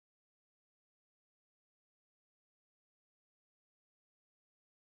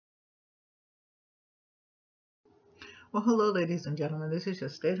Well, hello, ladies and gentlemen. This is your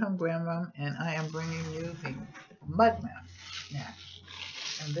stay-at-home grandma, and I am bringing you the mud mat.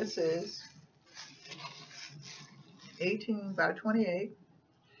 And this is 18 by 28.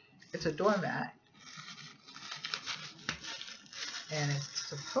 It's a doormat, and it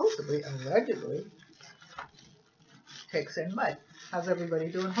supposedly, allegedly, takes in mud. How's everybody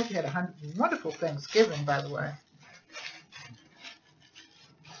doing? Hope you had a wonderful Thanksgiving, by the way.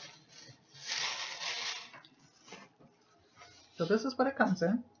 So this is what it comes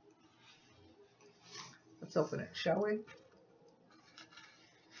in. Let's open it, shall we?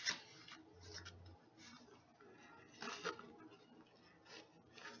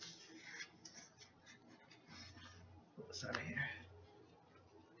 What's out of here?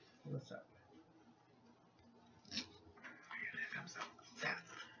 What's up? Here it comes out.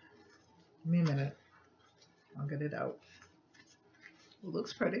 Give me a minute. I'll get it out. It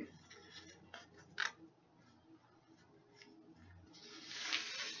looks pretty.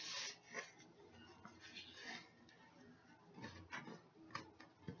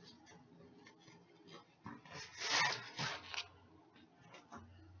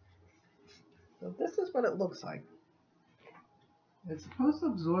 So this is what it looks like. It's supposed to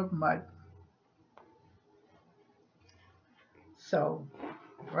absorb mud. So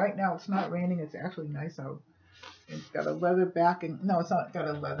right now it's not raining. It's actually nice out. It's got a leather backing. No, it's not got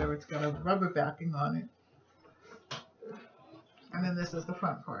a leather. It's got a rubber backing on it. And then this is the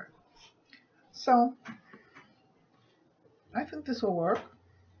front part. So I think this will work.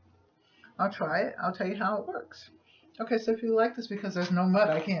 I'll try it. I'll tell you how it works. Okay, so if you like this, because there's no mud,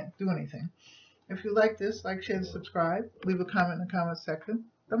 I can't do anything. If you like this, like, share, subscribe. Leave a comment in the comment section.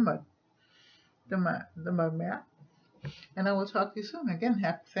 The mud mat. And I will talk to you soon. Again,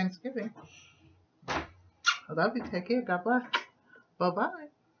 happy Thanksgiving. I love you. Take care. God bless. Bye-bye.